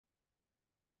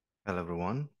Hello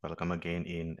everyone, welcome again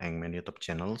in Eng-Man YouTube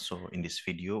channel. So in this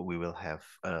video, we will have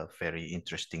a very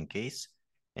interesting case,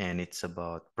 and it's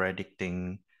about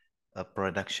predicting a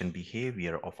production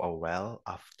behavior of a well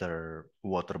after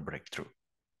water breakthrough.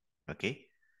 Okay,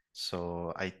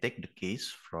 so I take the case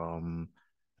from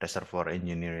Reservoir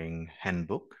Engineering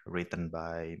Handbook written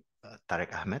by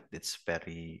Tarek Ahmed. It's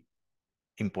very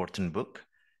important book,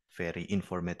 very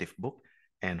informative book,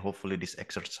 and hopefully this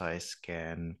exercise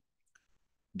can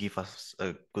give us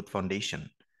a good foundation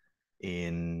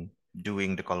in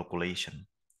doing the calculation.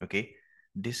 Okay,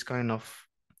 this kind of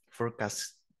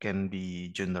forecast can be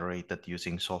generated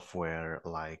using software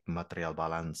like material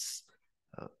balance,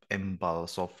 MBAL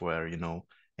software,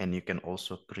 and you can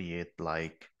also create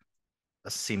like a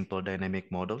simple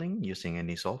dynamic modeling using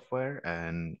any software,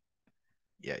 and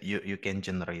yeah, you can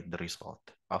generate the result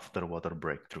after water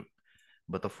breakthrough.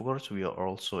 But of course, we are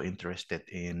also interested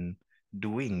in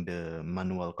doing the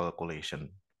manual calculation,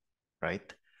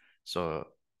 right? So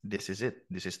this is it.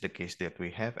 This is the case that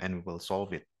we have, and we will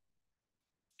solve it.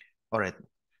 All right,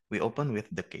 we open with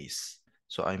the case.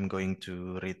 So I'm going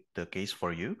to read the case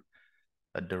for you.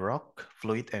 The rock,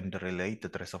 fluid, and the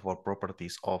related reservoir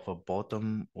properties of a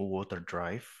bottom water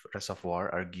drive reservoir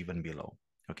are given below.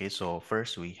 Okay, so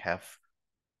first we have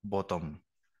bottom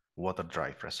water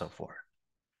drive reservoir.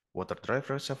 Water drive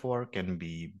reservoir can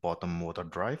be bottom water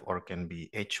drive or can be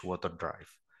edge water drive.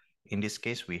 In this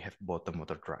case, we have bottom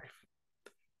water drive.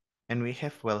 And we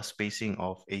have well spacing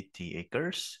of 80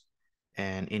 acres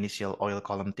and initial oil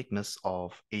column thickness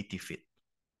of 80 feet.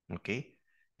 Okay.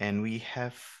 And we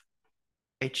have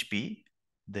HP,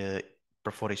 the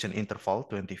perforation interval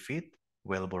 20 feet,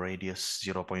 wellbore radius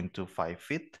 0.25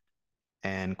 feet,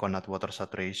 and connaught water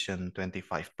saturation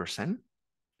 25%,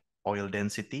 oil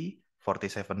density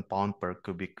 47 pound per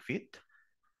cubic feet,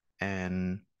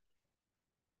 and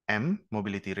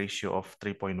mobility ratio of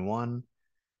 3.1,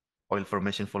 oil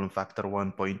formation volume factor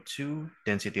 1.2,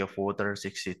 density of water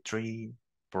 63,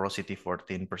 porosity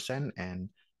 14%, and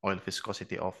oil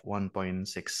viscosity of 1.6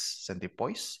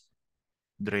 centipoise.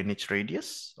 Drainage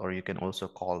radius, or you can also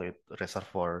call it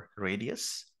reservoir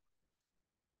radius,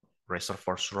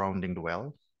 reservoir surrounding the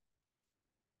well.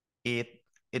 It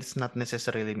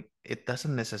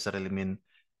doesn't necessarily mean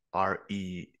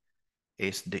RE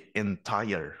is the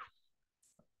entire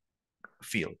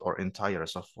field or entire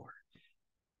reservoir.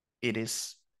 It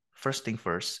is, first thing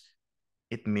first,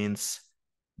 it means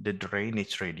the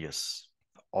drainage radius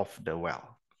of the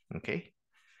well. Okay,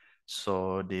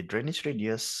 so the drainage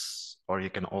radius, or you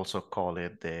can also call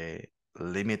it the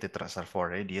limited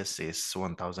reservoir radius, is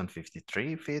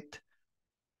 1053 feet,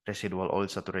 residual oil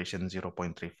saturation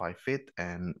 0.35 feet,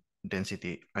 and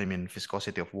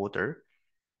viscosity of water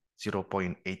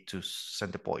 0.82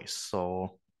 centipoise.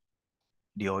 So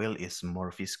the oil is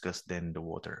more viscous than the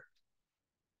water.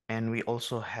 And we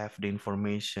also have the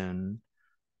information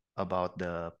about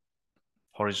the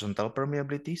horizontal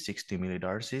permeability 60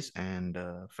 millidarcies and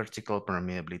vertical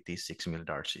permeability 6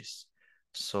 millidarcies.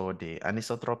 So the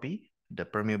anisotropy, the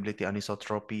permeability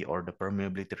anisotropy or the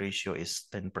permeability ratio is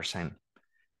 10%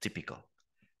 typical.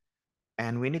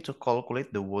 And we need to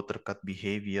calculate the water cut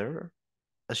behavior,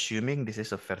 assuming this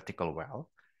is a vertical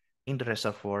well, in the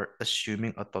reservoir,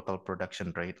 assuming a total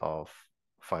production rate of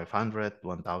 500,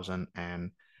 1000,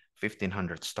 and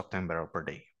 1500 stock tank barrel per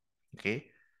day. Okay.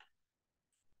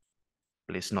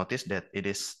 Please notice that it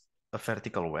is a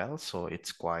vertical well, so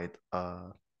it's quite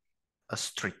a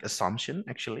strict assumption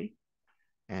actually.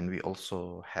 And we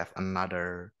also have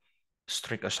another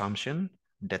strict assumption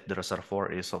that the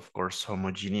reservoir is of course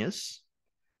homogeneous.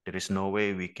 There is no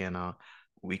way we can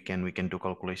do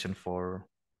calculation for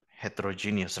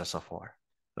heterogeneous reservoir.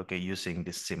 Okay, using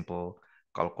this simple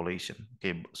calculation.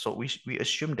 Okay, so we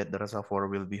assume that the reservoir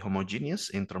will be homogeneous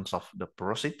in terms of the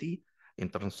porosity, in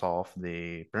terms of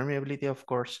the permeability, of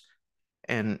course,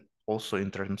 and also in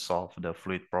terms of the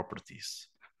fluid properties.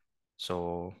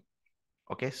 So,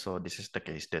 okay, so this is the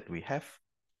case that we have.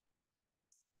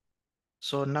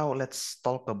 So now let's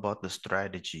talk about the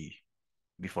strategy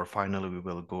before finally we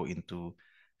will go into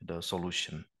the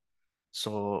solution.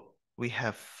 So we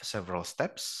have several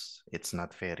steps. It's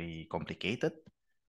not very complicated.